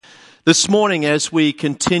This morning, as we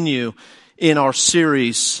continue in our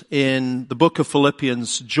series in the book of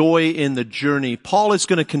Philippians, Joy in the Journey, Paul is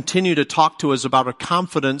going to continue to talk to us about our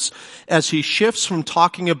confidence as he shifts from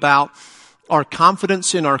talking about our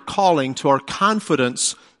confidence in our calling to our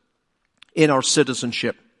confidence in our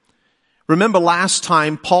citizenship. Remember last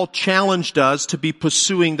time, Paul challenged us to be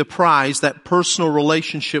pursuing the prize, that personal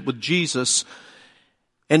relationship with Jesus.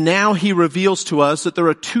 And now he reveals to us that there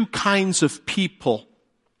are two kinds of people.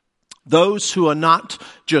 Those who are not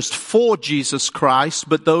just for Jesus Christ,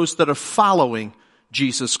 but those that are following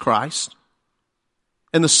Jesus Christ.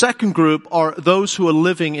 And the second group are those who are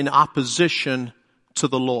living in opposition to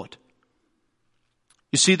the Lord.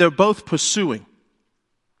 You see, they're both pursuing.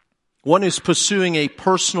 One is pursuing a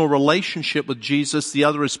personal relationship with Jesus. The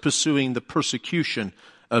other is pursuing the persecution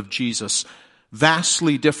of Jesus.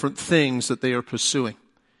 Vastly different things that they are pursuing.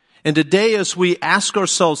 And today, as we ask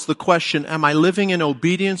ourselves the question, am I living in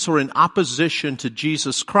obedience or in opposition to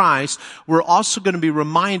Jesus Christ? We're also going to be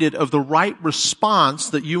reminded of the right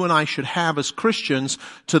response that you and I should have as Christians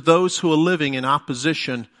to those who are living in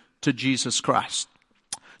opposition to Jesus Christ.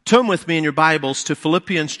 Turn with me in your Bibles to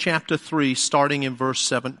Philippians chapter 3, starting in verse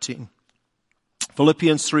 17.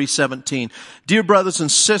 Philippians 3:17. Dear brothers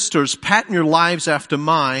and sisters, pattern your lives after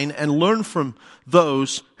mine and learn from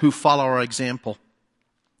those who follow our example.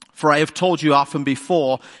 For I have told you often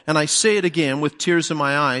before, and I say it again with tears in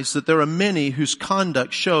my eyes, that there are many whose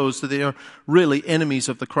conduct shows that they are really enemies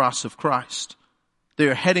of the cross of Christ. They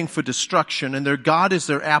are heading for destruction, and their God is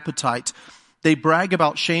their appetite. They brag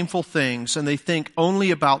about shameful things, and they think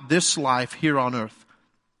only about this life here on earth.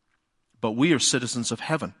 But we are citizens of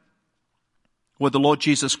heaven, where the Lord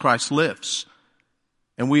Jesus Christ lives,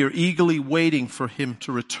 and we are eagerly waiting for Him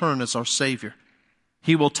to return as our Savior.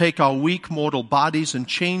 He will take our weak mortal bodies and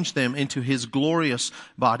change them into His glorious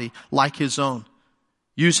body like His own,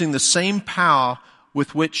 using the same power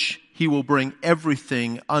with which He will bring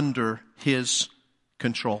everything under His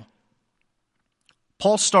control.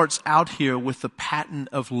 Paul starts out here with the pattern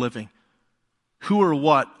of living. Who or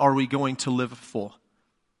what are we going to live for?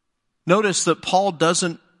 Notice that Paul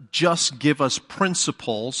doesn't just give us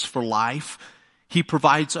principles for life. He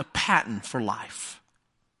provides a pattern for life.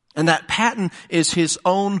 And that pattern is his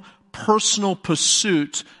own personal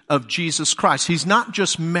pursuit of Jesus Christ. He's not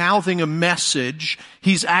just mouthing a message,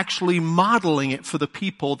 he's actually modeling it for the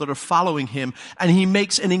people that are following him. And he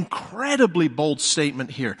makes an incredibly bold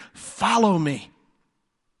statement here. Follow me.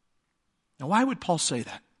 Now, why would Paul say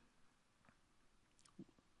that?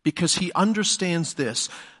 Because he understands this,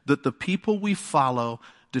 that the people we follow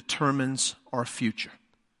determines our future.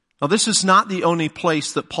 Now, this is not the only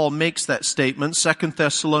place that Paul makes that statement. 2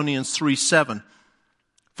 Thessalonians 3:7.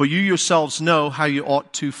 For you yourselves know how you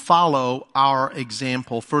ought to follow our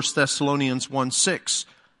example. 1 Thessalonians 1:6.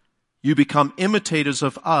 You become imitators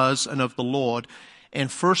of us and of the Lord.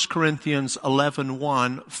 And 1 Corinthians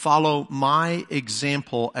 11:1. Follow my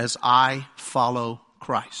example as I follow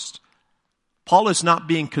Christ. Paul is not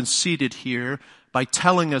being conceited here by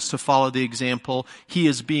telling us to follow the example. He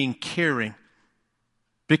is being caring.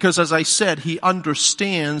 Because as I said, he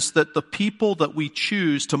understands that the people that we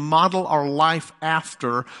choose to model our life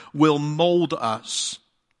after will mold us.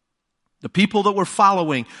 The people that we're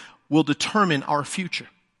following will determine our future.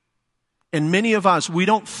 And many of us, we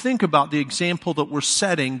don't think about the example that we're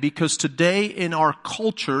setting because today in our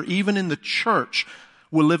culture, even in the church,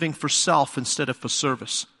 we're living for self instead of for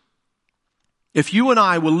service. If you and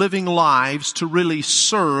I were living lives to really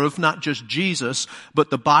serve not just Jesus, but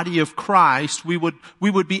the body of Christ, we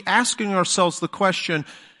would be asking ourselves the question,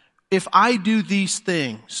 if I do these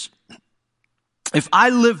things, if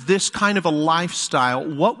I live this kind of a lifestyle,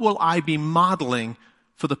 what will I be modeling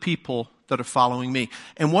for the people that are following me?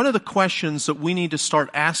 And one of the questions that we need to start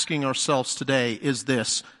asking ourselves today is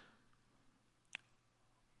this.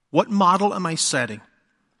 What model am I setting?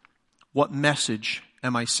 What message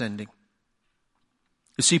am I sending?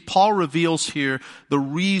 You see, Paul reveals here the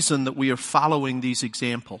reason that we are following these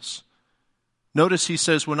examples. Notice he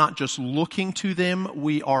says we're not just looking to them,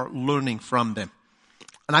 we are learning from them.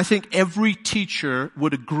 And I think every teacher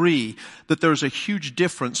would agree that there's a huge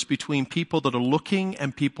difference between people that are looking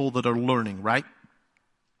and people that are learning, right?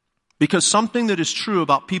 Because something that is true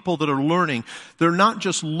about people that are learning, they're not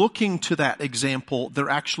just looking to that example, they're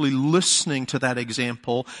actually listening to that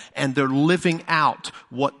example and they're living out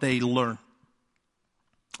what they learn.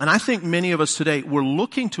 And I think many of us today, we're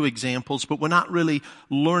looking to examples, but we're not really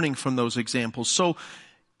learning from those examples. So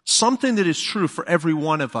something that is true for every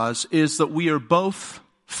one of us is that we are both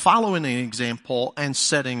following an example and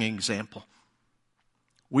setting an example.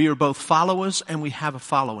 We are both followers and we have a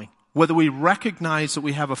following. whether we recognize that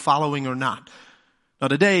we have a following or not. Now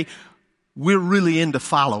today, we're really into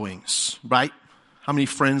followings, right? How many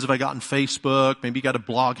friends have I got on Facebook? Maybe you got a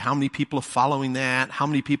blog. How many people are following that? How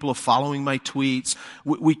many people are following my tweets?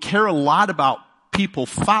 We care a lot about people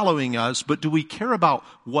following us, but do we care about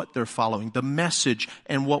what they're following, the message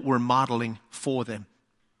and what we're modeling for them?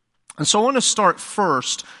 And so I want to start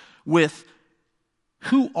first with,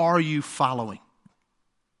 who are you following?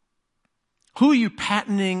 Who are you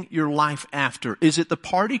patterning your life after? Is it the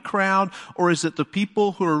party crowd, or is it the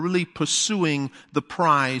people who are really pursuing the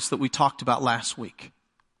prize that we talked about last week?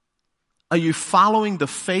 Are you following the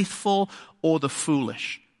faithful or the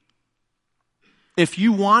foolish? If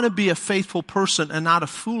you want to be a faithful person and not a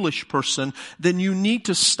foolish person, then you need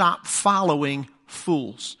to stop following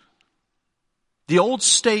fools. The old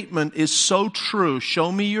statement is so true.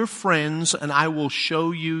 Show me your friends and I will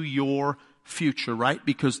show you your future, right?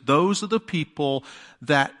 Because those are the people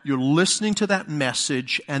that you're listening to that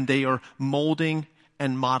message and they are molding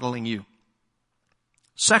and modeling you.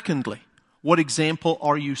 Secondly, what example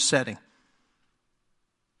are you setting?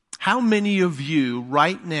 How many of you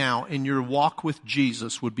right now in your walk with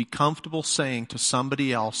Jesus would be comfortable saying to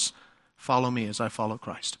somebody else, follow me as I follow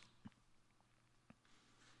Christ?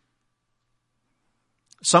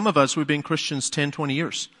 Some of us, we've been Christians 10, 20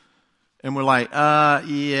 years. And we're like,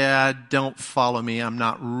 yeah, don't follow me. I'm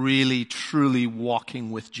not really, truly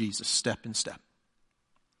walking with Jesus step in step.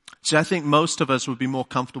 See, I think most of us would be more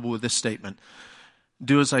comfortable with this statement.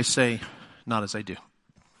 Do as I say, not as I do.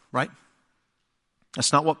 Right?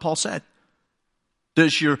 That's not what Paul said.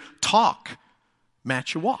 Does your talk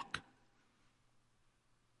match your walk?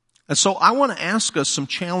 And so I want to ask us some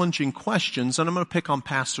challenging questions, and I'm going to pick on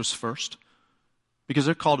pastors first, because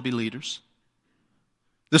they're called to be leaders.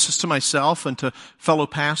 This is to myself and to fellow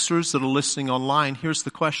pastors that are listening online. Here's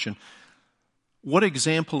the question. What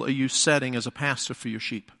example are you setting as a pastor for your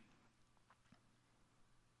sheep?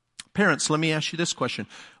 Parents, let me ask you this question.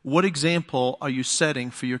 What example are you setting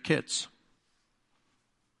for your kids?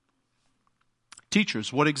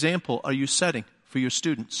 Teachers, what example are you setting for your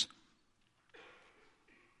students?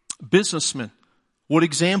 Businessmen, what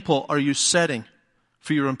example are you setting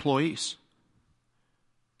for your employees?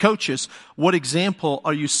 Coaches, what example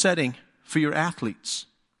are you setting for your athletes?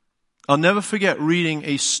 I'll never forget reading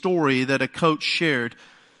a story that a coach shared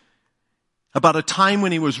about a time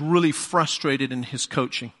when he was really frustrated in his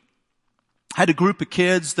coaching. Had a group of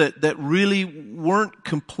kids that really weren't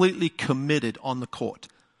completely committed on the court.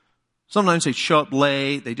 Sometimes they'd show up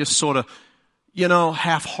late, they just sort of,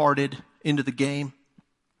 half-hearted into the game.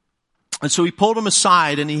 And so he pulled them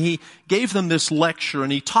aside and he gave them this lecture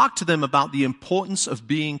and he talked to them about the importance of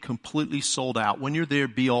being completely sold out. When you're there,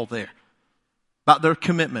 be all there. About their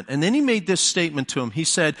commitment. And then he made this statement to them. He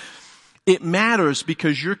said, it matters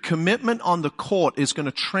because your commitment on the court is going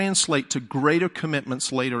to translate to greater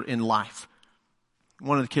commitments later in life.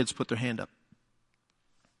 One of the kids put their hand up.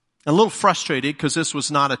 A little frustrated because this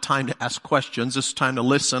was not a time to ask questions. This is time to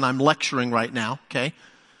listen. I'm lecturing right now, okay?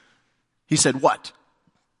 He said, what?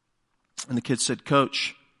 And the kid said,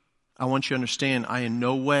 Coach, I want you to understand I in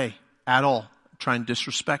no way at all try and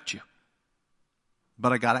disrespect you.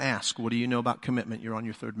 But I got to ask, what do you know about commitment? You're on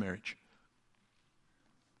your third marriage.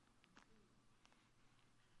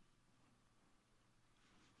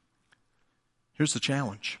 Here's the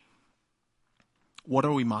challenge. What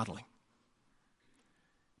are we modeling?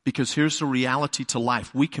 Because here's the reality to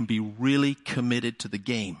life. We can be really committed to the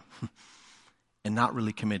game and not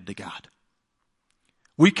really committed to God.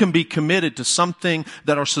 We can be committed to something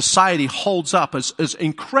that our society holds up as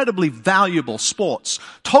incredibly valuable, sports.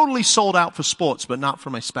 Totally sold out for sports, but not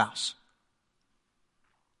for my spouse.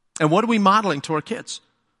 And what are we modeling to our kids?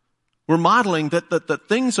 We're modeling that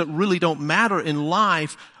things that really don't matter in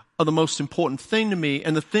life are the most important thing to me,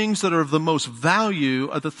 and the things that are of the most value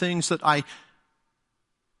are the things that I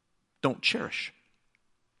don't cherish.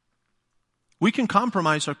 We can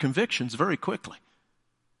compromise our convictions very quickly.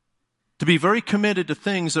 To be very committed to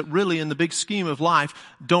things that really, in the big scheme of life,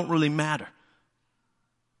 don't really matter.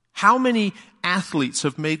 How many athletes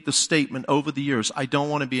have made the statement over the years, I don't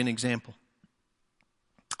want to be an example.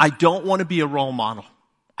 I don't want to be a role model.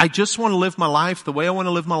 I just want to live my life the way I want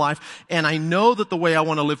to live my life, and I know that the way I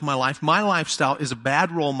want to live my lifestyle is a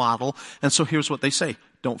bad role model, and so here's what they say,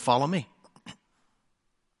 don't follow me.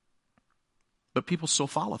 But people still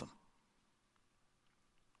follow them.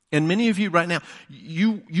 And many of you right now,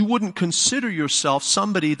 you wouldn't consider yourself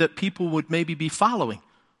somebody that people would maybe be following.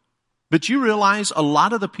 But you realize a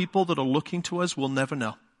lot of the people that are looking to us will never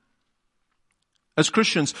know. As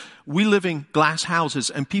Christians, we live in glass houses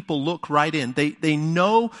and people look right in. They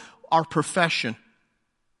know our profession.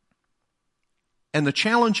 And the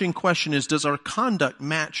challenging question is, does our conduct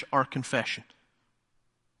match our confession?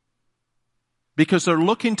 Because they're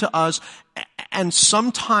looking to us, and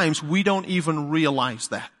sometimes we don't even realize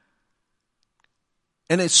that.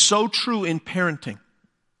 And it's so true in parenting.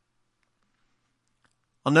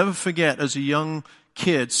 I'll never forget, as a young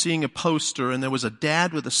kid, seeing a poster, and there was a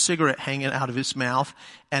dad with a cigarette hanging out of his mouth,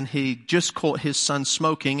 and he just caught his son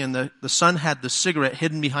smoking, and the son had the cigarette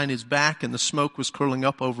hidden behind his back, and the smoke was curling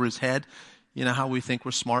up over his head. You know how we think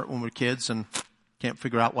we're smart when we're kids and can't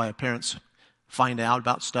figure out why our parents find out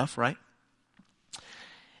about stuff, right?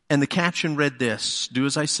 And the caption read this: "Do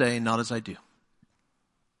as I say, not as I do."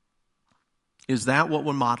 Is that what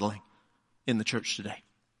we're modeling in the church today?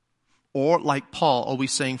 Or like Paul, are we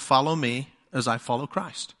saying, follow me as I follow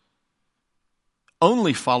Christ?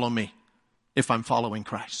 Only follow me if I'm following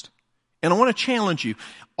Christ. And I want to challenge you.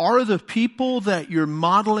 Are the people that you're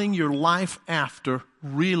modeling your life after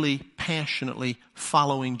really passionately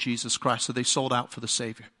following Jesus Christ? Are they sold out for the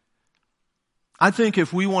Savior? I think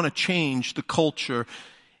if we want to change the culture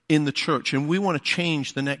in the church and we want to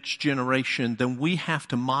change the next generation, then we have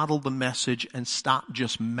to model the message and stop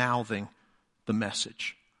just mouthing the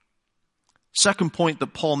message. Second point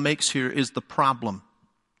that Paul makes here is the problem.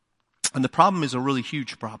 And the problem is a really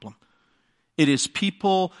huge problem. It is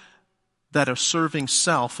people that are serving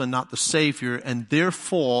self and not the Savior, and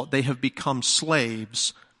therefore they have become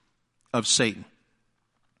slaves of Satan.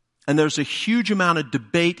 And there's a huge amount of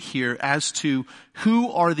debate here as to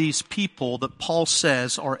who are these people that Paul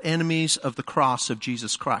says are enemies of the cross of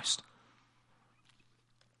Jesus Christ.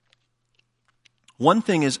 One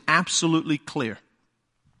thing is absolutely clear,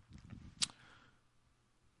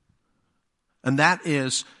 and that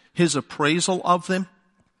is his appraisal of them,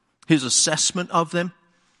 his assessment of them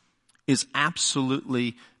is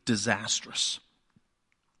absolutely disastrous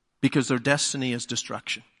because their destiny is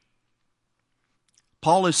destruction.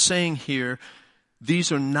 Paul is saying here,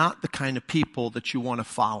 these are not the kind of people that you want to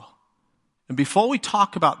follow. And before we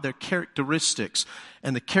talk about their characteristics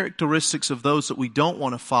and the characteristics of those that we don't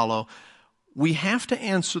want to follow, we have to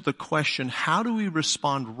answer the question, how do we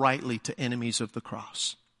respond rightly to enemies of the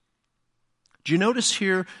cross? Do you notice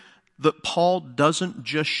here that Paul doesn't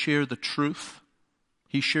just share the truth?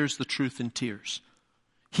 He shares the truth in tears.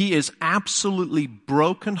 He is absolutely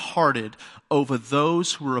brokenhearted over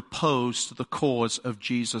those who are opposed to the cause of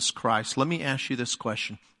Jesus Christ. Let me ask you this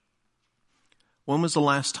question. When was the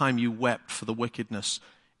last time you wept for the wickedness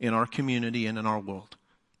in our community and in our world?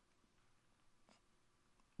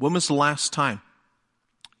 When was the last time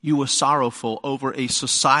you were sorrowful over a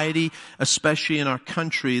society, especially in our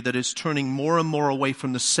country, that is turning more and more away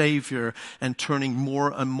from the Savior and turning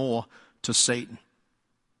more and more to Satan?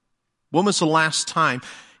 When was the last time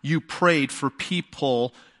you prayed for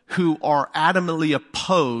people who are adamantly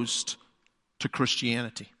opposed to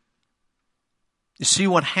Christianity? You see,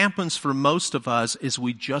 what happens for most of us is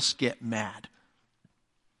we just get mad.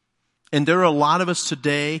 And there are a lot of us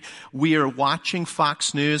today, we are watching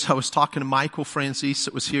Fox News. I was talking to Michael Francis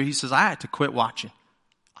that was here. He says, I had to quit watching.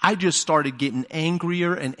 I just started getting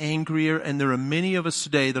angrier and angrier, and there are many of us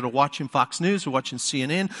today that are watching Fox News, we're watching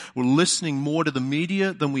CNN, we're listening more to the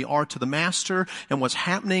media than we are to the Master, and what's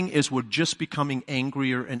happening is we're just becoming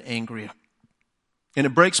angrier and angrier. And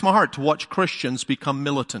it breaks my heart to watch Christians become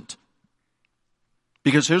militant.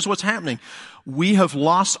 Because here's what's happening. We have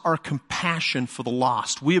lost our compassion for the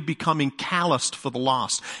lost. We are becoming calloused for the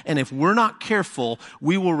lost. And if we're not careful,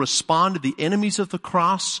 we will respond to the enemies of the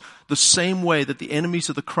cross the same way that the enemies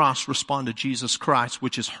of the cross respond to Jesus Christ,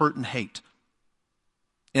 which is hurt and hate.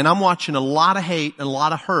 And I'm watching a lot of hate and a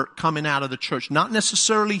lot of hurt coming out of the church. Not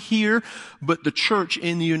necessarily here, but the church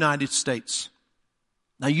in the United States.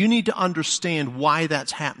 Now you need to understand why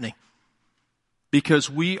that's happening. Because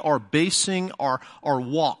we are basing our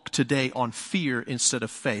walk today on fear instead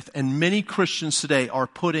of faith. And many Christians today are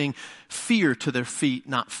putting fear to their feet,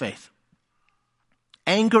 not faith.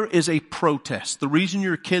 Anger is a protest. The reason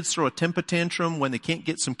your kids throw a temper tantrum when they can't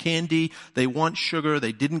get some candy, they want sugar,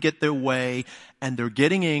 they didn't get their way, and they're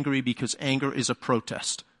getting angry because anger is a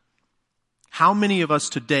protest. How many of us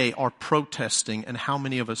today are protesting and how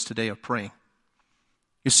many of us today are praying?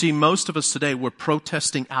 You see, most of us today, we're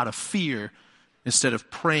protesting out of fear instead of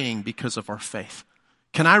praying because of our faith.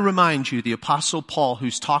 Can I remind you, the Apostle Paul,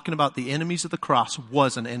 who's talking about the enemies of the cross,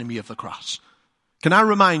 was an enemy of the cross. Can I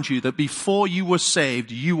remind you that before you were saved,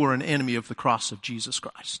 you were an enemy of the cross of Jesus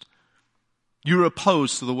Christ. You were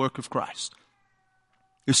opposed to the work of Christ.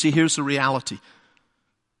 You see, here's the reality.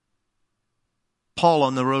 Paul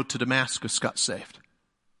on the road to Damascus got saved.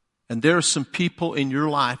 And there are some people in your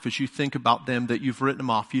life, as you think about them, that you've written them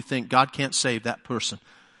off. You think God can't save that person.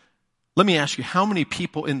 Let me ask you, how many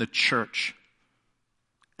people in the church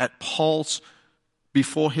at Paul's,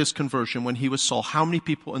 before his conversion, when he was Saul, how many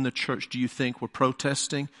people in the church do you think were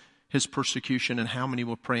protesting his persecution, and how many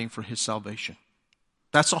were praying for his salvation?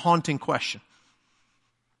 That's a haunting question.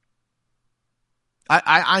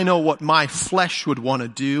 I know what my flesh would want to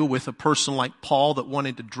do with a person like Paul that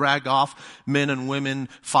wanted to drag off men and women,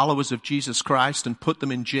 followers of Jesus Christ, and put them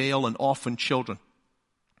in jail and orphan children.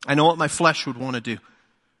 I know what my flesh would want to do.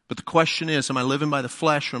 But the question is, am I living by the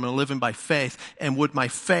flesh or am I living by faith? And would my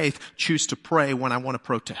faith choose to pray when I want to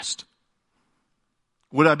protest?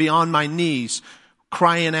 Would I be on my knees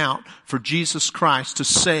crying out for Jesus Christ to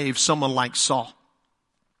save someone like Saul?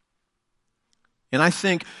 And I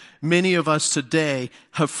think many of us today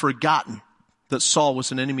have forgotten that Saul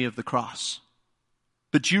was an enemy of the cross.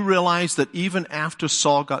 But you realize that even after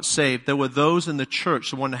Saul got saved, there were those in the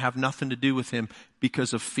church that wanted to have nothing to do with him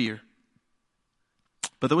because of fear.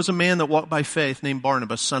 But there was a man that walked by faith named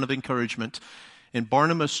Barnabas, son of encouragement. And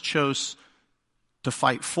Barnabas chose to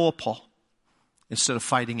fight for Paul instead of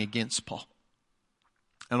fighting against Paul.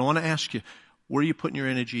 And I want to ask you, where are you putting your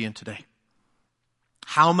energy in today?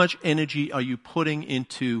 How much energy are you putting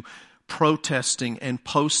into protesting and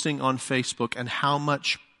posting on Facebook? And how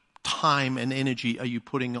much time and energy are you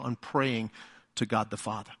putting on praying to God the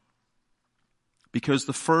Father? Because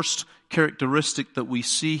the first characteristic that we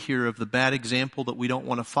see here of the bad example that we don't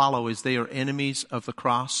want to follow is they are enemies of the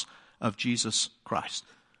cross of Jesus Christ.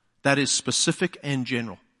 That is specific and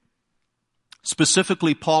general.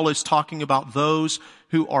 Specifically, Paul is talking about those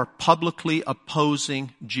who are publicly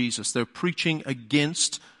opposing Jesus. They're preaching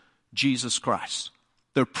against Jesus Christ.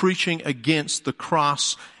 They're preaching against the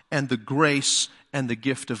cross and the grace and the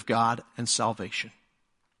gift of God and salvation.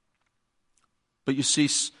 But you see,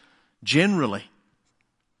 generally,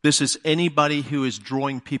 this is anybody who is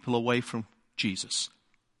drawing people away from Jesus.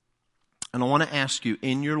 And I want to ask you,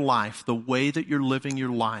 in your life, the way that you're living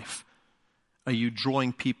your life, are you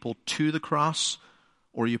drawing people to the cross,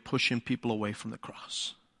 or are you pushing people away from the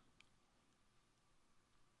cross?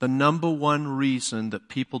 The number one reason that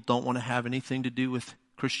people don't want to have anything to do with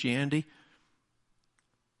Christianity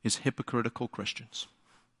is hypocritical Christians.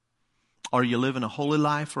 Are you living a holy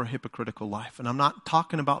life or a hypocritical life? And I'm not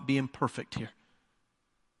talking about being perfect here.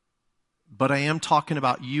 But I am talking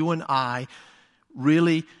about you and I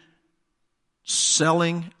really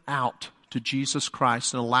selling out to Jesus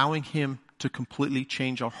Christ and allowing Him to completely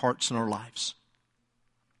change our hearts and our lives.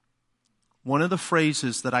 One of the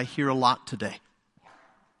phrases that I hear a lot today,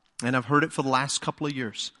 and I've heard it for the last couple of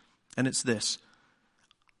years, and it's this: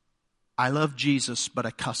 I love Jesus, but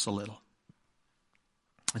I cuss a little.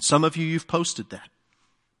 And some of you, you've posted that,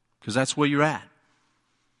 because that's where you're at.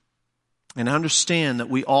 And I understand that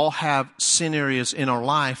we all have sin areas in our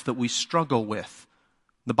life that we struggle with.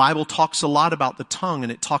 The Bible talks a lot about the tongue,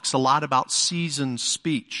 and it talks a lot about seasoned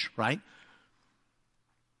speech, right?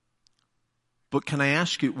 But can I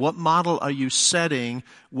ask you, what model are you setting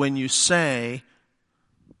when you say,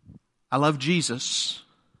 I love Jesus,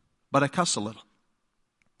 but I cuss a little?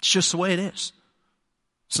 It's just the way it is.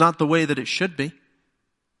 It's not the way that it should be.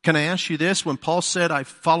 Can I ask you this? When Paul said, I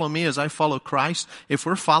follow me as I follow Christ, if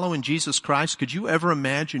we're following Jesus Christ, could you ever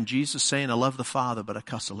imagine Jesus saying, I love the Father, but I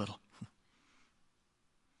cuss a little?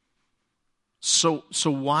 So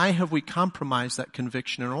why have we compromised that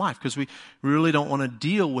conviction in our life? Because we really don't want to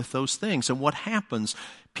deal with those things. And what happens?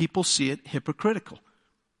 People see it hypocritical.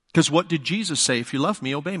 Because what did Jesus say? If you love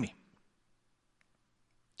me, obey me.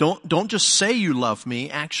 Don't just say you love me.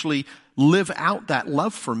 Actually live out that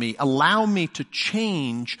love for me. Allow me to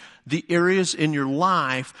change the areas in your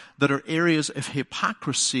life that are areas of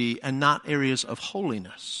hypocrisy and not areas of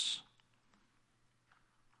holiness.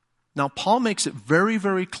 Now, Paul makes it very,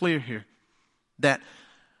 very clear here that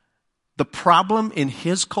the problem in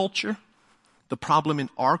his culture, the problem in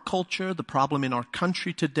our culture, the problem in our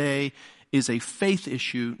country today is a faith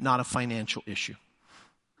issue, not a financial issue.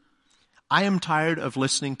 I am tired of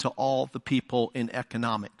listening to all the people in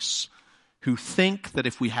economics who think that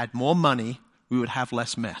if we had more money, we would have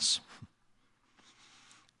less mess.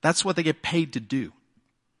 That's what they get paid to do.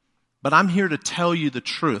 But I'm here to tell you the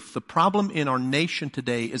truth. The problem in our nation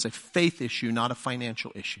today is a faith issue, not a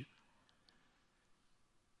financial issue.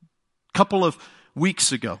 A couple of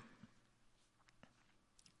weeks ago, a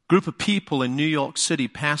group of people in New York City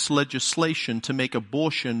passed legislation to make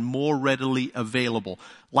abortion more readily available.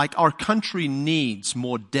 Like our country needs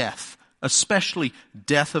more death, especially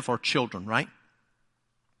death of our children, right?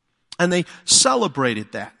 And they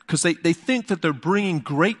celebrated that because they think that they're bringing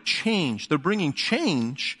great change. They're bringing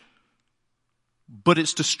change, but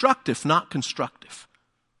it's destructive, not constructive.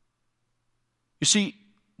 You see,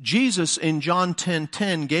 Jesus in John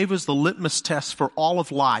 10:10 gave us the litmus test for all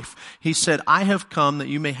of life. He said, I have come that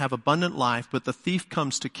you may have abundant life, but the thief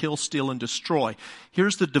comes to kill, steal, and destroy.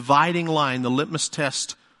 Here's the dividing line, the litmus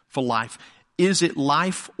test for life. Is it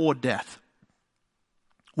life or death?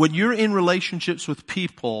 When you're in relationships with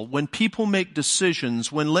people, when people make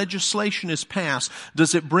decisions, when legislation is passed,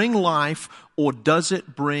 does it bring life or does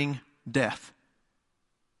it bring death?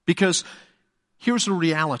 Because here's the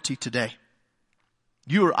reality today.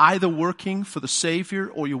 You are either working for the Savior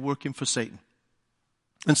or you're working for Satan.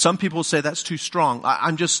 And some people say that's too strong.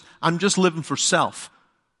 I'm just living for self.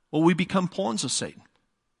 Well, we become pawns of Satan.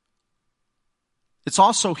 It's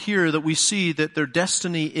also here that we see that their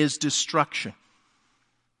destiny is destruction.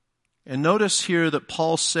 And notice here that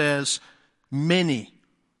Paul says many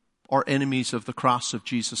are enemies of the cross of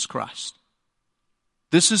Jesus Christ.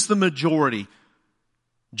 This is the majority.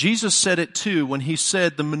 Jesus said it too when he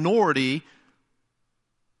said the minority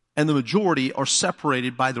and the majority are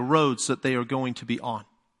separated by the roads that they are going to be on.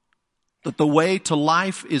 That the way to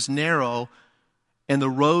life is narrow and the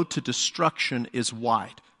road to destruction is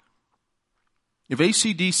wide. If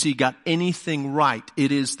AC/DC got anything right,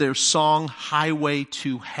 it is their song, Highway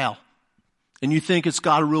to Hell. And you think it's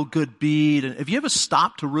got a real good beat. And have you ever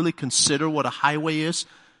stopped to really consider what a highway is?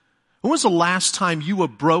 When was the last time you were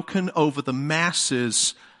broken over the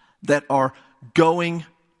masses that are going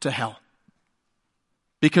to hell?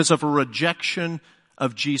 Because of a rejection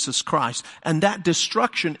of Jesus Christ. And that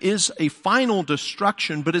destruction is a final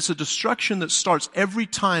destruction, but it's a destruction that starts every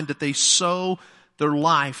time that they sow their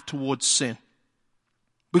life towards sin.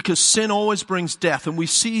 Because sin always brings death, and we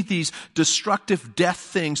see these destructive death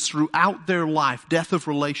things throughout their life. Death of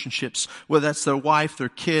relationships, whether that's their wife, their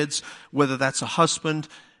kids, whether that's a husband.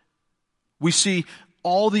 We see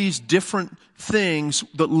all these different things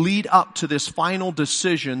that lead up to this final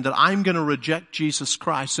decision that I'm going to reject Jesus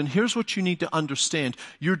Christ. And here's what you need to understand.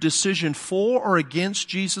 Your decision for or against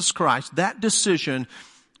Jesus Christ, that decision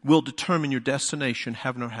will determine your destination,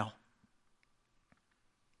 heaven or hell.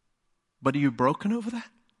 But are you broken over that?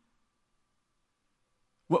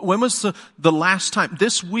 When was the last time?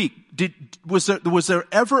 This week, was there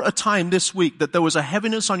ever a time this week that there was a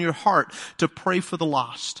heaviness on your heart to pray for the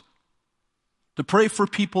lost? To pray for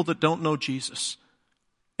people that don't know Jesus.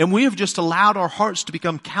 And we have just allowed our hearts to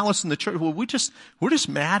become callous in the church. Well, we're just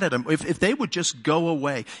mad at them. If they would just go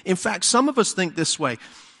away. In fact, some of us think this way.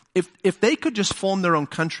 If they could just form their own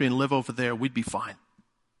country and live over there, we'd be fine.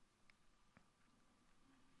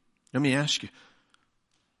 Let me ask you.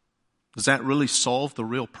 Does that really solve the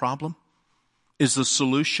real problem? Is the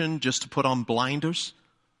solution just to put on blinders?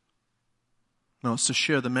 No, it's to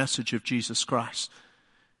share the message of Jesus Christ.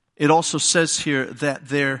 It also says here that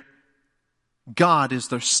their God is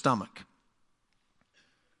their stomach.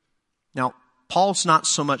 Now, Paul's not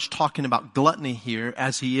so much talking about gluttony here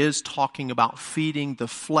as he is talking about feeding the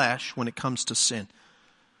flesh when it comes to sin.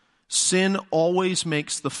 Sin always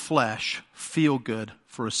makes the flesh feel good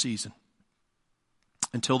for a season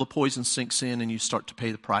until the poison sinks in and you start to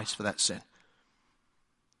pay the price for that sin.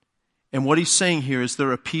 And what he's saying here is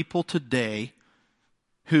there are people today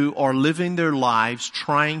who are living their lives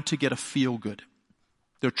trying to get a feel-good.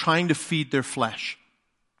 They're trying to feed their flesh.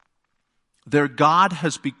 Their God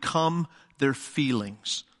has become their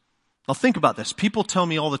feelings. Now think about this. People tell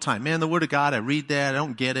me all the time, man, the Word of God, I read that, I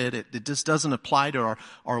don't get it. It just doesn't apply to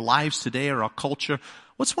our lives today or our culture.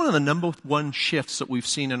 What's one of the number one shifts that we've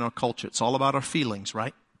seen in our culture? It's all about our feelings,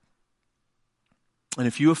 right? And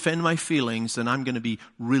if you offend my feelings, then I'm going to be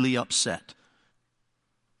really upset.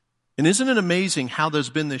 And isn't it amazing how there's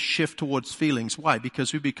been this shift towards feelings? Why?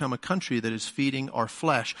 Because we've become a country that is feeding our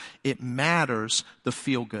flesh. It matters the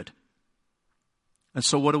feel good. And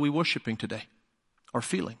so what are we worshiping today? Our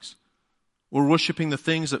feelings. We're worshiping the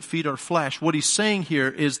things that feed our flesh. What he's saying here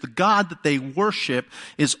is the God that they worship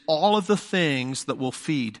is all of the things that will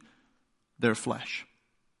feed their flesh.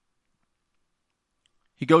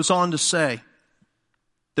 He goes on to say,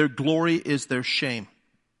 their glory is their shame.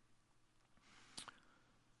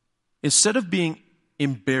 Instead of being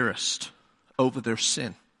embarrassed over their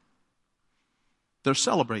sin, they're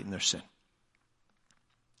celebrating their sin.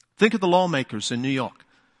 Think of the lawmakers in New York.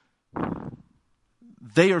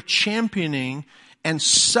 They are championing and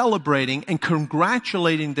celebrating and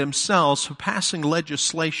congratulating themselves for passing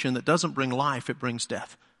legislation that doesn't bring life, it brings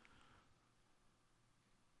death.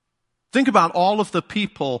 Think about all of the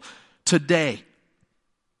people today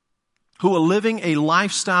who are living a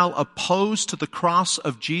lifestyle opposed to the cross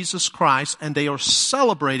of Jesus Christ, and they are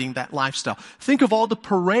celebrating that lifestyle. Think of all the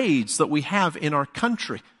parades that we have in our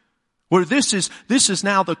country Where this is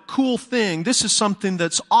now the cool thing. This is something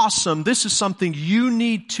that's awesome. This is something you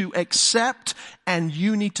need to accept and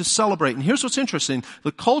you need to celebrate. And here's what's interesting.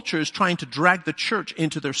 The culture is trying to drag the church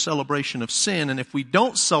into their celebration of sin. And if we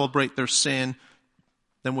don't celebrate their sin,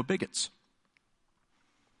 then we're bigots.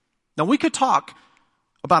 Now we could talk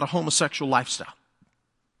about a homosexual lifestyle.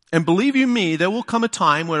 And believe you me, there will come a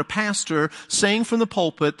time where a pastor saying from the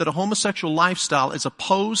pulpit that a homosexual lifestyle is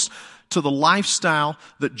opposed to the lifestyle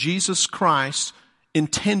that Jesus Christ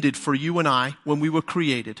intended for you and I when we were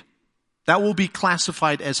created. That will be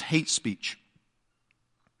classified as hate speech.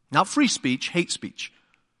 Not free speech, hate speech.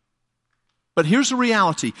 But here's the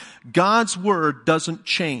reality. God's word doesn't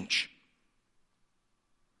change.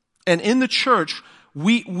 And in the church,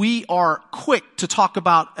 we are quick to talk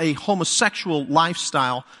about a homosexual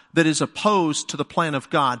lifestyle that is opposed to the plan of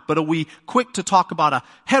God. But are we quick to talk about a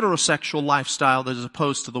heterosexual lifestyle that is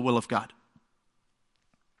opposed to the will of God?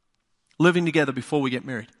 Living together before we get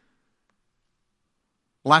married.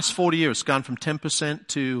 Last 40 years, it's gone from 10%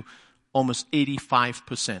 to almost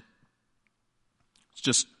 85%. It's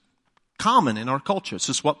just common in our culture. It's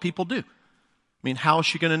just what people do. I mean, how is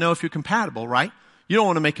she going to know if you're compatible, right? You don't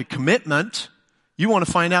want to make a commitment. You want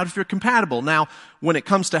to find out if you're compatible. Now, when it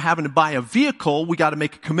comes to having to buy a vehicle, we got to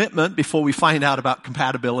make a commitment before we find out about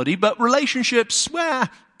compatibility. But relationships,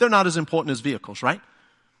 they're not as important as vehicles, right?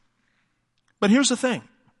 But here's the thing.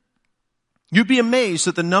 You'd be amazed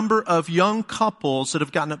at the number of young couples that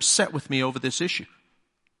have gotten upset with me over this issue.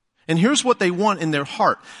 And here's what they want in their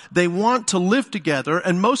heart. They want to live together,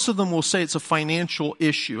 and most of them will say it's a financial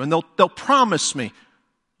issue. And they'll promise me,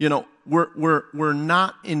 we're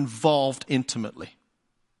not involved intimately.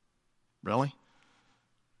 Really?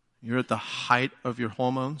 You're at the height of your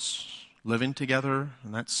hormones, living together,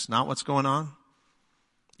 and that's not what's going on?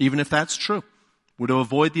 Even if that's true, we're to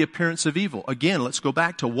avoid the appearance of evil. Again, let's go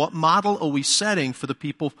back to what model are we setting for the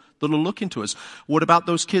people that are looking to us? What about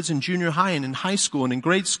those kids in junior high and in high school and in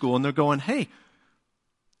grade school, and they're going, hey,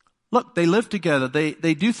 look, they live together.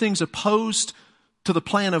 They do things opposed to the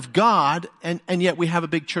plan of God, and yet we have a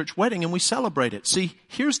big church wedding and we celebrate it. See,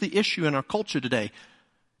 here's the issue in our culture today.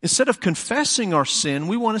 Instead of confessing our sin,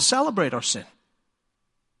 we want to celebrate our sin.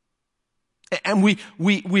 And we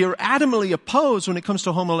are adamantly opposed when it comes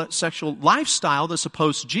to homosexual lifestyle that's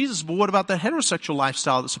opposed to Jesus. But what about the heterosexual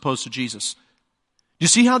lifestyle that's opposed to Jesus? You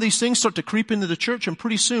see how these things start to creep into the church, and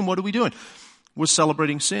pretty soon, what are we doing? We're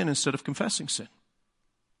celebrating sin instead of confessing sin.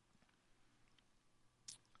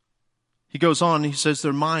 He goes on, he says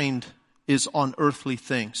their mind is on earthly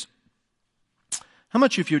things. How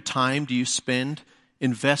much of your time do you spend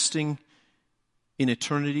investing in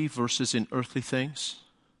eternity versus in earthly things?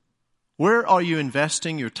 Where are you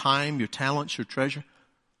investing your time, your talents, your treasure?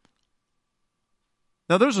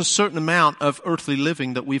 Now, there's a certain amount of earthly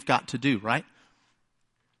living that we've got to do, right?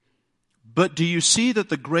 But do you see that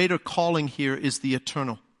the greater calling here is the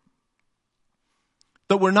eternal?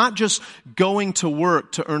 That we're not just going to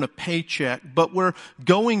work to earn a paycheck, but we're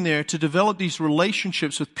going there to develop these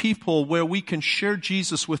relationships with people where we can share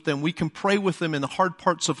Jesus with them. We can pray with them in the hard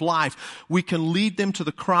parts of life. We can lead them to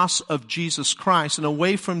the cross of Jesus Christ and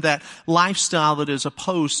away from that lifestyle that is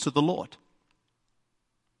opposed to the Lord.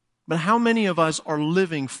 But how many of us are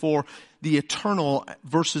living for the eternal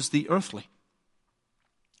versus the earthly?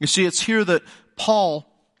 You see, it's here that Paul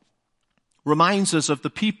reminds us of the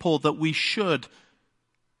people that we should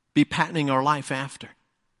be patterning our life after.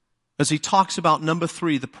 As he talks about number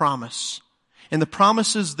 3, the promise. And the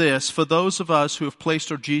promise is this: for those of us who have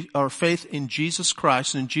placed our faith in Jesus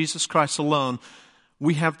Christ and in Jesus Christ alone,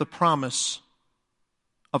 we have the promise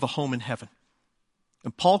of a home in heaven.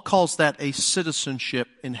 And Paul calls that a citizenship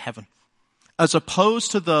in heaven, as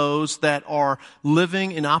opposed to those that are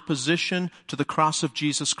living in opposition to the cross of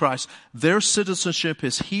Jesus Christ. Their citizenship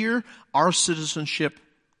is here. Our citizenship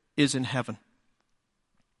is in heaven.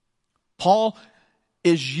 Paul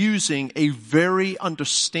is using a very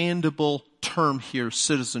understandable term here,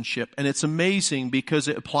 citizenship. And it's amazing because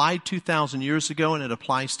it applied 2,000 years ago and it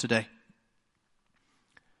applies today.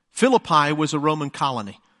 Philippi was a Roman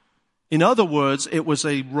colony. In other words, it was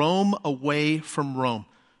a Rome away from Rome.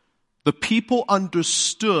 The people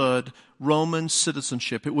understood Roman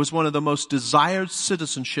citizenship. It was one of the most desired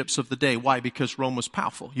citizenships of the day. Why? Because Rome was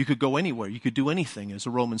powerful. You could go anywhere. You could do anything as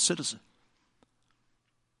a Roman citizen.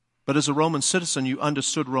 But as a Roman citizen, you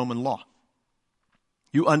understood Roman law.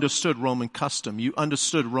 You understood Roman custom. You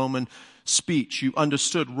understood Roman speech. You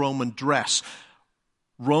understood Roman dress.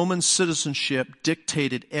 Roman citizenship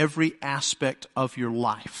dictated every aspect of your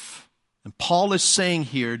life. And Paul is saying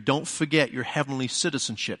here, don't forget your heavenly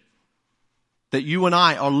citizenship. That you and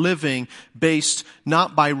I are living based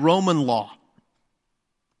not by Roman law,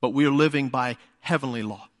 but we are living by heavenly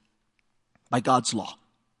law, by God's law.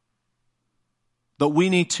 That we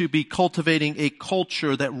need to be cultivating a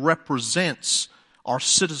culture that represents our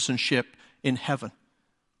citizenship in heaven.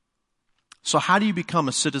 So how do you become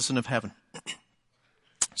a citizen of heaven?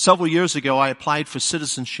 Several years ago, I applied for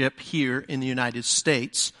citizenship here in the United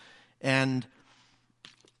States, and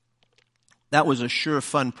that was a sure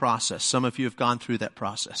fun process. Some of you have gone through that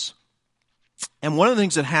process. And one of the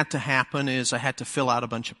things that had to happen is I had to fill out a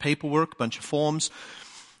bunch of paperwork, a bunch of forms.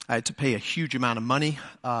 I had to pay a huge amount of money.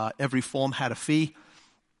 Every form had a fee.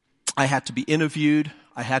 I had to be interviewed.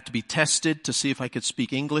 I had to be tested to see if I could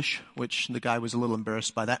speak English, which the guy was a little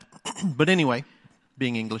embarrassed by that. But anyway,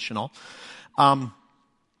 being English and all.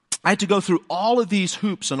 I had to go through all of these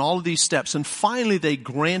hoops and all of these steps, and finally they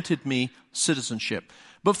granted me citizenship.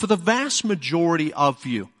 But for the vast majority of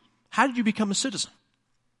you, how did you become a citizen?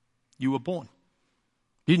 You were born.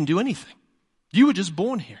 You didn't do anything. You were just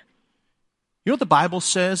born here. You know what the Bible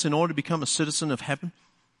says in order to become a citizen of heaven?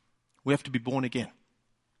 We have to be born again.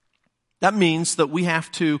 That means that we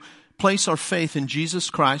have to place our faith in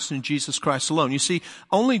Jesus Christ and Jesus Christ alone. You see,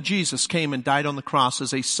 only Jesus came and died on the cross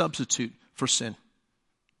as a substitute for sin.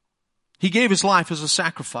 He gave his life as a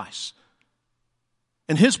sacrifice.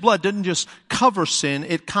 And his blood didn't just cover sin,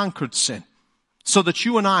 it conquered sin. So that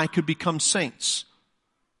you and I could become saints.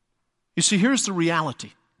 You see, here's the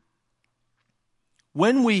reality.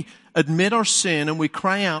 When we admit our sin and we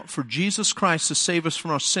cry out for Jesus Christ to save us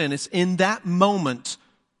from our sin, it's in that moment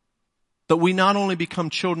that we not only become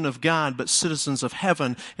children of God, but citizens of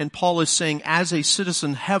heaven. And Paul is saying, as a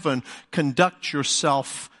citizen of heaven, conduct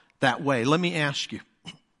yourself that way. Let me ask you,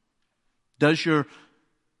 does your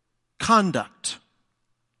conduct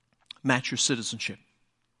match your citizenship?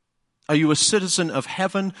 Are you a citizen of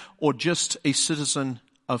heaven or just a citizen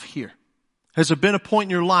of here? Has there been a point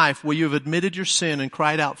in your life where you have admitted your sin and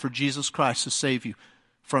cried out for Jesus Christ to save you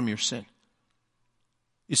from your sin?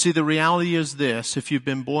 You see, the reality is this: if you've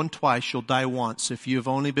been born twice, you'll die once. If you've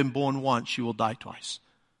only been born once, you will die twice.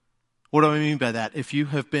 What do I mean by that? If you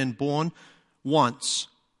have been born once,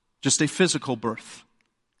 just a physical birth,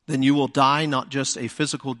 then you will die not just a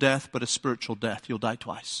physical death, but a spiritual death. You'll die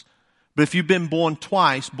twice. But if you've been born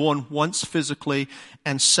twice, born once physically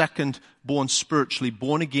and second, born spiritually,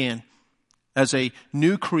 born again as a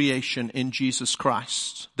new creation in Jesus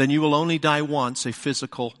Christ, then you will only die once, a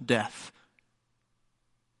physical death.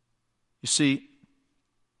 You see,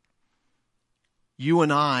 you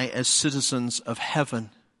and I, as citizens of heaven,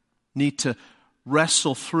 need to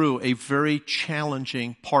wrestle through a very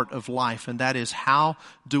challenging part of life, and that is, how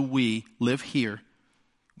do we live here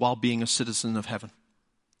while being a citizen of heaven?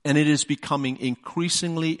 And it is becoming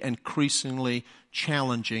increasingly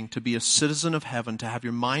challenging to be a citizen of heaven, to have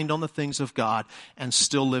your mind on the things of God and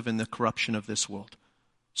still live in the corruption of this world.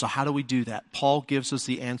 So how do we do that? Paul gives us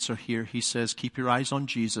the answer here. He says, keep your eyes on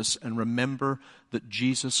Jesus and remember that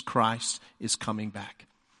Jesus Christ is coming back.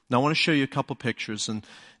 Now I want to show you a couple pictures, and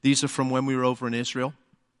these are from when we were over in Israel.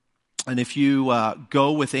 And if you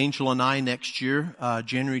go with Angel and I next year,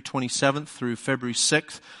 January 27th through February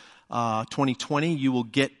 6th, 2020, you will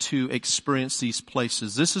get to experience these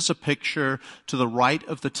places. This is a picture to the right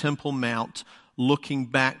of the Temple Mount, looking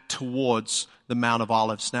back towards the Mount of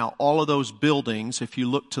Olives. Now, all of those buildings, if you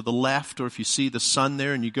look to the left, or if you see the sun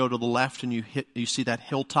there and you go to the left and you see that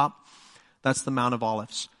hilltop, that's the Mount of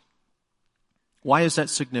Olives. Why is that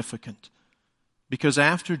significant? Because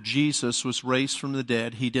after Jesus was raised from the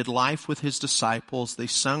dead, he did life with his disciples, they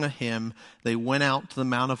sung a hymn, they went out to the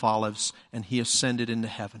Mount of Olives, and he ascended into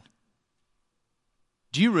heaven.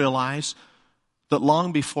 Do you realize that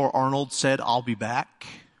long before Arnold said, "I'll be back,"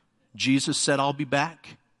 Jesus said, "I'll be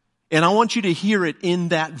back"? And I want you to hear it in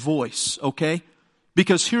that voice, okay?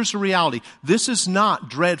 Because here's the reality. This is not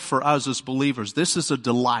dread for us as believers. This is a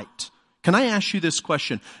delight. Can I ask you this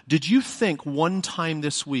question? Did you think one time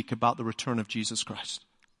this week about the return of Jesus Christ?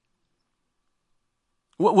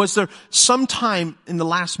 Was there some time in the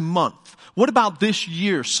last month? What about this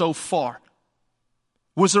year so far?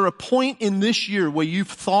 Was there a point in this year where you've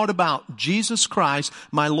thought about Jesus Christ,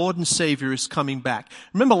 my Lord and Savior, is coming back?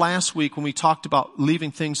 Remember last week when we talked about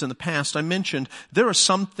leaving things in the past, I mentioned there are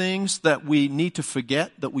some things that we need to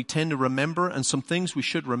forget that we tend to remember, and some things we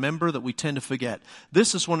should remember that we tend to forget.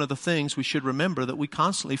 This is one of the things we should remember that we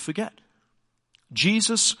constantly forget.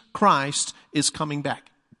 Jesus Christ is coming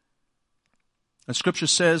back. And Scripture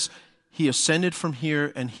says he ascended from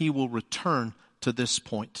here and he will return to this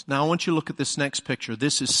point. Now I want you to look at this next picture.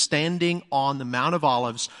 This is standing on the Mount of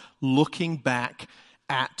Olives, looking back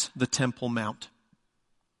at the Temple Mount.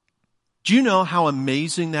 Do you know how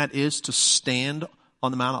amazing that is to stand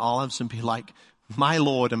on the Mount of Olives and be like, my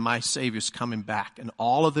Lord and my Savior's coming back, and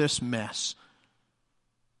all of this mess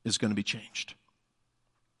is going to be changed?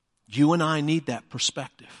 You and I need that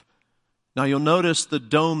perspective. Now you'll notice the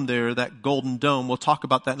dome there, that golden dome. We'll talk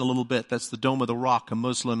about that in a little bit. That's the Dome of the Rock, a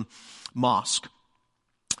Muslim mosque.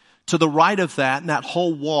 To the right of that, and that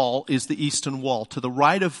whole wall is the eastern wall. To the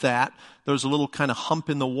right of that, there's a little kind of hump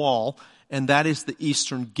in the wall, and that is the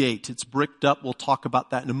eastern gate. It's bricked up. We'll talk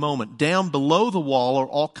about that in a moment. Down below the wall are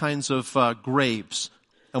all kinds of graves,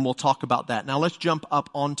 and we'll talk about that. Now let's jump up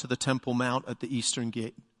onto the Temple Mount at the eastern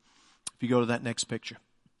gate. If you go to that next picture.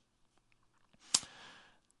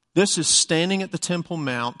 This is standing at the Temple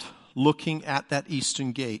Mount, looking at that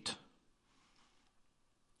eastern gate.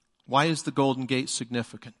 Why is the Golden Gate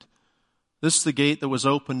significant? This is the gate that was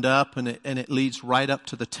opened up, and it leads right up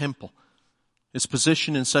to the temple. It's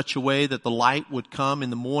positioned in such a way that the light would come in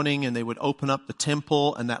the morning, and they would open up the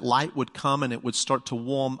temple, and that light would come, and it would start to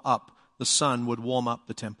warm up. The sun would warm up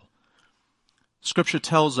the temple. Scripture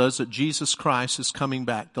tells us that Jesus Christ is coming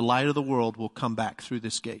back. The light of the world will come back through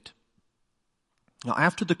this gate. Now,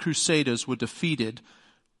 after the Crusaders were defeated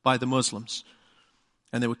by the Muslims,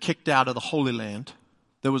 and they were kicked out of the Holy Land,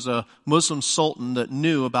 there was a Muslim sultan that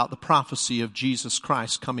knew about the prophecy of Jesus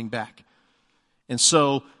Christ coming back. And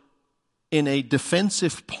so, in a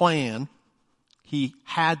defensive plan, he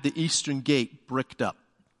had the eastern gate bricked up.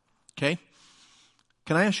 Okay?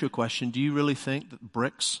 Can I ask you a question? Do you really think that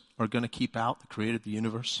bricks are going to keep out the creator of the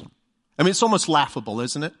universe? I mean, it's almost laughable,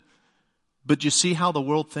 isn't it? But you see how the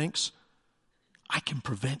world thinks? I can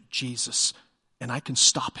prevent Jesus, and I can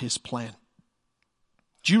stop his plan.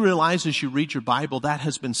 Do you realize as you read your Bible, that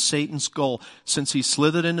has been Satan's goal since he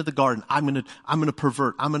slithered into the garden? I'm going to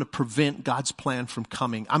pervert. I'm going to prevent God's plan from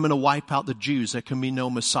coming. I'm going to wipe out the Jews. There can be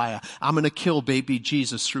no Messiah. I'm going to kill baby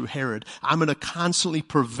Jesus through Herod. I'm going to constantly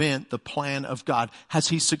prevent the plan of God. Has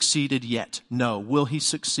he succeeded yet? No. Will he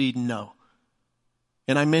succeed? No.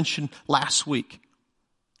 And I mentioned last week,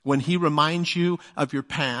 when he reminds you of your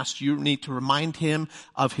past, you need to remind him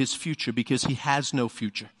of his future, because he has no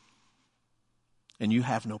future. And you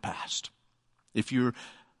have no past. If you've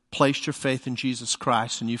placed your faith in Jesus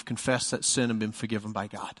Christ and you've confessed that sin and been forgiven by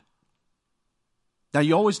God. Now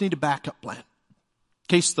you always need a backup plan. In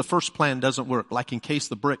case the first plan doesn't work, like in case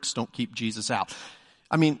the bricks don't keep Jesus out.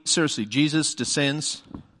 I mean, seriously, Jesus descends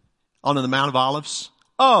onto the Mount of Olives.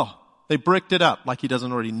 Oh, they bricked it up like he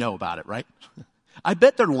doesn't already know about it, right? I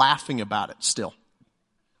bet they're laughing about it still.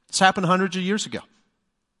 This happened hundreds of years ago.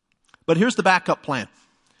 But here's the backup plan.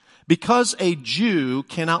 Because a Jew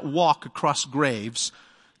cannot walk across graves,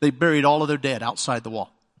 they buried all of their dead outside the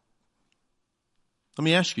wall. Let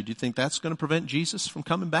me ask you, do you think that's going to prevent Jesus from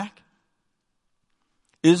coming back?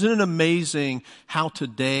 Isn't it amazing how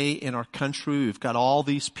today in our country we've got all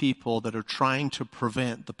these people that are trying to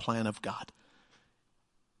prevent the plan of God?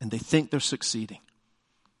 And they think they're succeeding.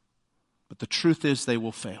 But the truth is they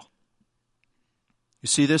will fail. You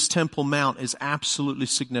see, this Temple Mount is absolutely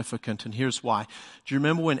significant, and here's why. Do you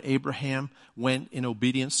remember when Abraham went in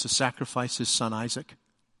obedience to sacrifice his son Isaac?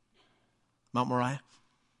 Mount Moriah?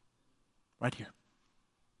 Right here.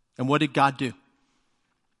 And what did God do?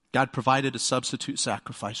 God provided a substitute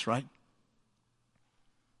sacrifice, right?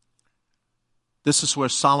 This is where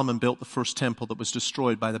Solomon built the first temple that was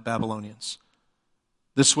destroyed by the Babylonians.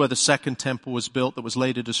 This is where the second temple was built that was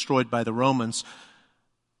later destroyed by the Romans.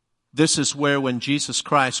 This is where when Jesus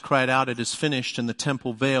Christ cried out, "It is finished," and the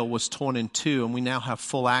temple veil was torn in two, and we now have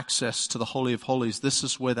full access to the Holy of Holies. This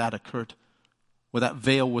is where that occurred, where that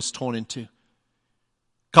veil was torn in two.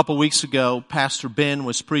 A couple weeks ago, Pastor Ben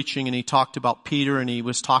was preaching, and he talked about Peter, and he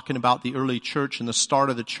was talking about the early church and the start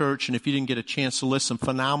of the church. And if you didn't get a chance to listen,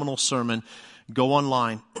 phenomenal sermon. Go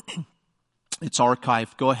online. It's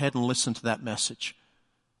archived. Go ahead and listen to that message.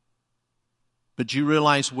 But do you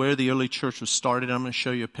realize where the early church was started? I'm going to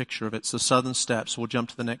show you a picture of it. It's the southern steps. We'll jump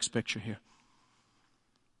to the next picture here.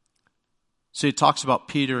 See, it talks about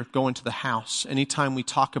Peter going to the house. Anytime we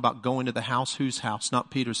talk about going to the house, whose house? Not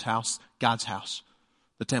Peter's house, God's house,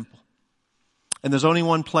 the temple. And there's only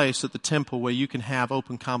one place at the temple where you can have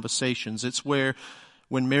open conversations. It's where,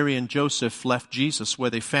 when Mary and Joseph left Jesus, where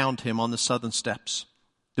they found him on the southern steps,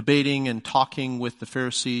 debating and talking with the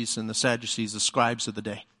Pharisees and the Sadducees, the scribes of the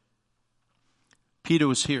day. Peter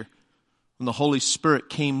was here when the Holy Spirit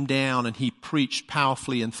came down and he preached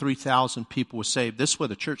powerfully and 3,000 people were saved. This is where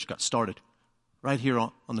the church got started, right here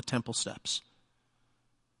on the temple steps.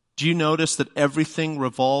 Do you notice that everything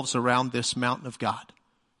revolves around this mountain of God?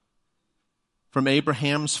 From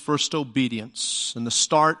Abraham's first obedience and the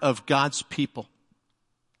start of God's people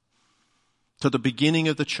to the beginning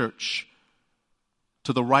of the church,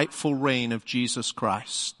 to the rightful reign of Jesus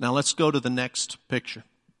Christ. Now let's go to the next picture.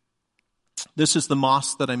 This is the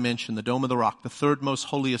mosque that I mentioned, the Dome of the Rock, the third most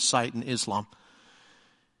holiest site in Islam.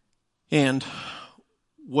 And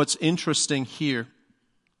what's interesting here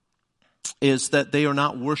is that they are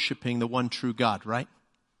not worshiping the one true God, right?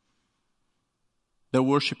 They're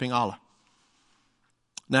worshiping Allah.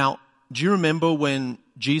 Now, do you remember when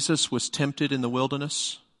Jesus was tempted in the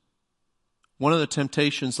wilderness? One of the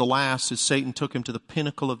temptations, the last, is Satan took him to the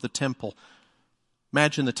pinnacle of the temple.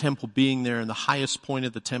 Imagine the temple being there in the highest point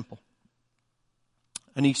of the temple.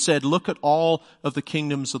 And he said, look at all of the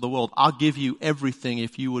kingdoms of the world. I'll give you everything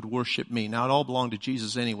if you would worship me. Now, it all belonged to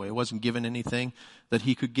Jesus anyway. It wasn't given anything that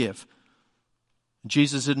he could give.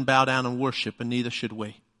 Jesus didn't bow down and worship, and neither should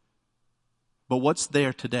we. But what's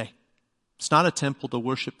there today? It's not a temple to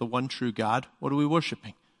worship the one true God. What are we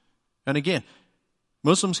worshiping? And again,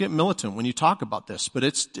 Muslims get militant when you talk about this, but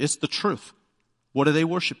it's the truth. What are they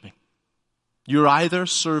worshiping? You're either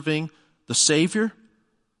serving the Savior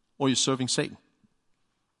or you're serving Satan.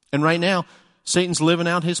 And right now, Satan's living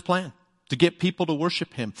out his plan to get people to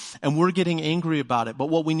worship him. And we're getting angry about it. But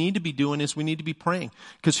what we need to be doing is we need to be praying.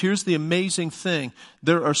 Because here's the amazing thing.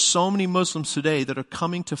 There are so many Muslims today that are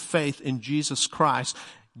coming to faith in Jesus Christ.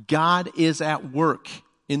 God is at work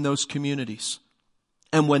in those communities.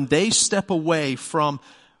 And when they step away from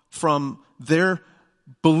their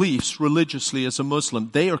beliefs religiously as a Muslim,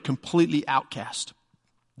 they are completely outcast.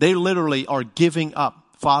 They literally are giving up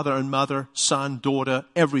father and mother, son, daughter,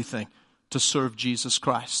 everything to serve Jesus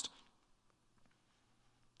Christ.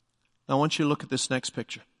 Now I want you to look at this next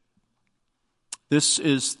picture. This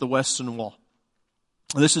is the Western Wall.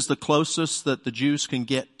 This is the closest that the Jews can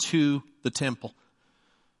get to the temple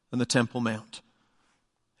and the Temple Mount.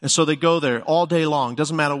 And so they go there all day long.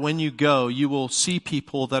 Doesn't matter when you go, you will see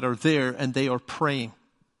people that are there and they are praying.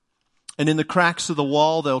 And in the cracks of the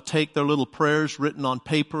wall, they'll take their little prayers written on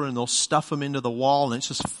paper and they'll stuff them into the wall, and it's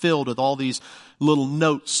just filled with all these little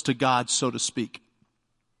notes to God, so to speak.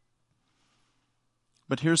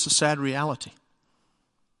 But here's the sad reality.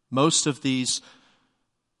 Most of these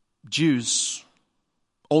Jews,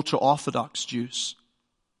 ultra-Orthodox Jews,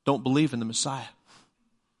 don't believe in the Messiah.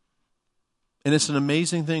 And it's an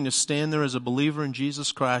amazing thing to stand there as a believer in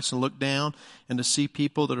Jesus Christ and look down and to see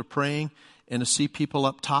people that are praying and to see people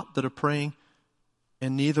up top that are praying,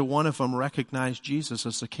 and neither one of them recognize Jesus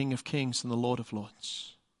as the King of Kings and the Lord of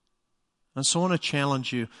Lords. And so I want to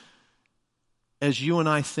challenge you as you and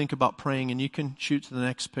I think about praying, and you can shoot to the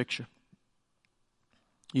next picture.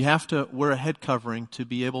 You have to wear a head covering to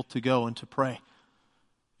be able to go and to pray.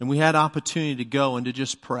 And we had opportunity to go and to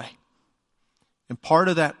just pray. And part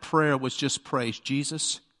of that prayer was just praise.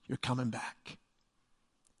 Jesus, you're coming back.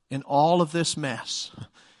 In all of this mess,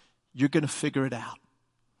 you're going to figure it out.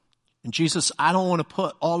 And Jesus, I don't want to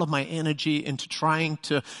put all of my energy into trying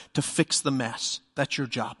to fix the mess. That's your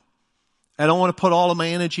job. I don't want to put all of my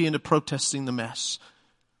energy into protesting the mess.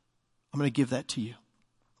 I'm going to give that to you.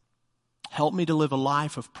 Help me to live a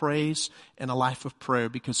life of praise and a life of prayer,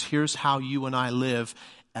 because here's how you and I live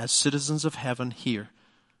as citizens of heaven here.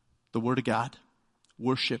 The Word of God,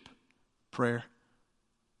 worship, prayer,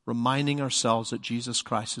 reminding ourselves that Jesus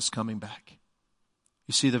Christ is coming back.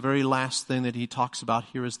 You see, the very last thing that he talks about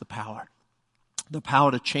here is the power. The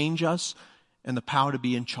power to change us and the power to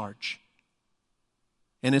be in charge.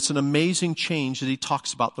 And it's an amazing change that he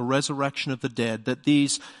talks about, the resurrection of the dead, that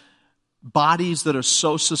these bodies that are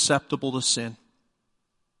so susceptible to sin,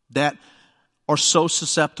 that are so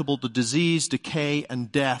susceptible to disease, decay,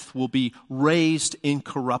 and death, will be raised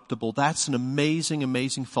incorruptible. That's an amazing,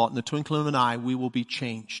 amazing thought. In the twinkling of an eye, we will be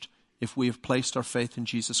changed if we have placed our faith in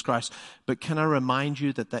Jesus Christ. But can I remind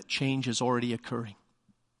you that that change is already occurring?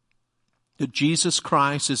 That Jesus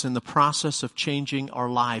Christ is in the process of changing our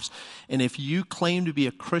lives. And if you claim to be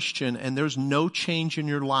a Christian and there's no change in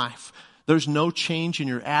your life, there's no change in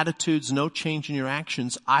your attitudes, no change in your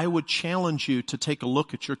actions, I would challenge you to take a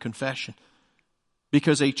look at your confession.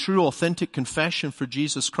 Because a true, authentic confession for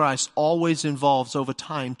Jesus Christ always involves, over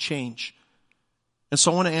time, change. And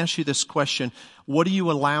so I want to ask you this question. What are you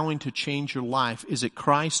allowing to change your life? Is it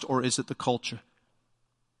Christ or is it the culture?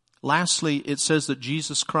 Lastly, it says that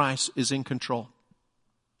Jesus Christ is in control.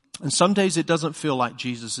 And some days it doesn't feel like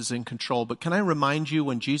Jesus is in control. But can I remind you,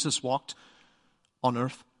 when Jesus walked on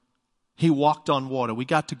earth, he walked on water. We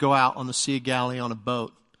got to go out on the Sea of Galilee on a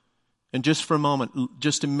boat. And just for a moment,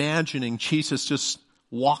 just imagining Jesus just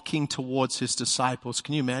walking towards his disciples.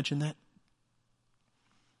 Can you imagine that?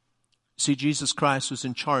 See, Jesus Christ was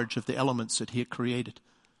in charge of the elements that he had created.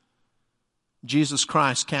 Jesus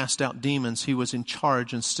Christ cast out demons. He was in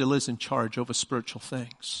charge and still is in charge over spiritual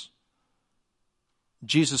things.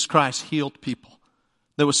 Jesus Christ healed people.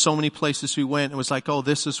 There were so many places we went. It was like, oh,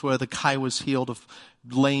 this is where the guy was healed of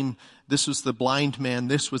lame. This was the blind man.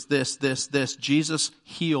 This was this. Jesus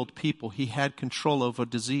healed people. He had control over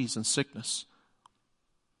disease and sickness.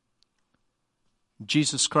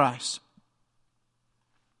 Jesus Christ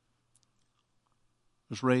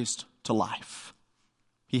was raised to life.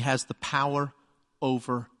 He has the power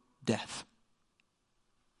over death.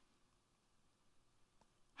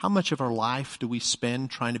 How much of our life do we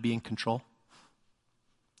spend trying to be in control?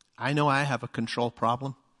 I know I have a control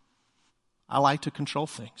problem. I like to control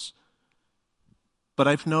things. But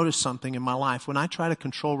I've noticed something in my life. When I try to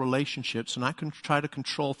control relationships, when I can try to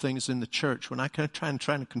control things in the church, when I can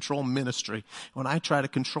try to control ministry, when I try to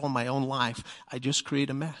control my own life, I just create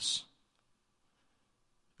a mess.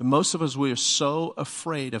 And most of us, we are so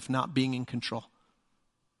afraid of not being in control.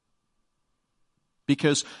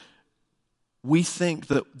 Because we think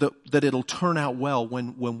that it'll turn out well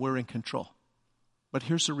when we're in control. But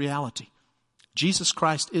here's the reality. Jesus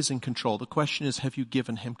Christ is in control. The question is, have you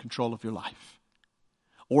given him control of your life?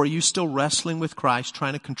 Or are you still wrestling with Christ,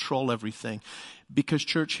 trying to control everything? Because,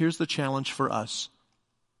 church, here's the challenge for us.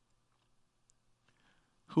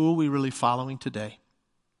 Who are we really following today?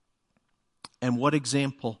 And what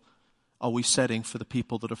example are we setting for the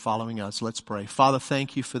people that are following us? Let's pray. Father,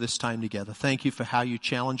 thank you for this time together. Thank you for how you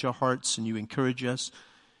challenge our hearts and you encourage us.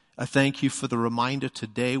 I thank you for the reminder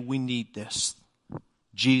today we need this.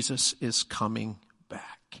 Jesus is coming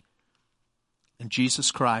back. And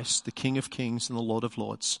Jesus Christ, the King of Kings and the Lord of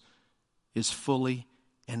Lords, is fully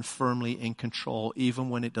and firmly in control, even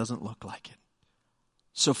when it doesn't look like it.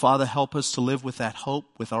 So, Father, help us to live with that hope,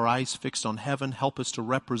 with our eyes fixed on heaven. Help us to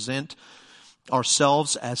represent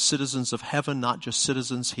ourselves as citizens of heaven, not just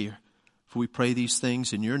citizens here. For we pray these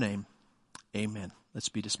things in your name. Amen. Let's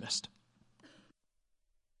be dismissed.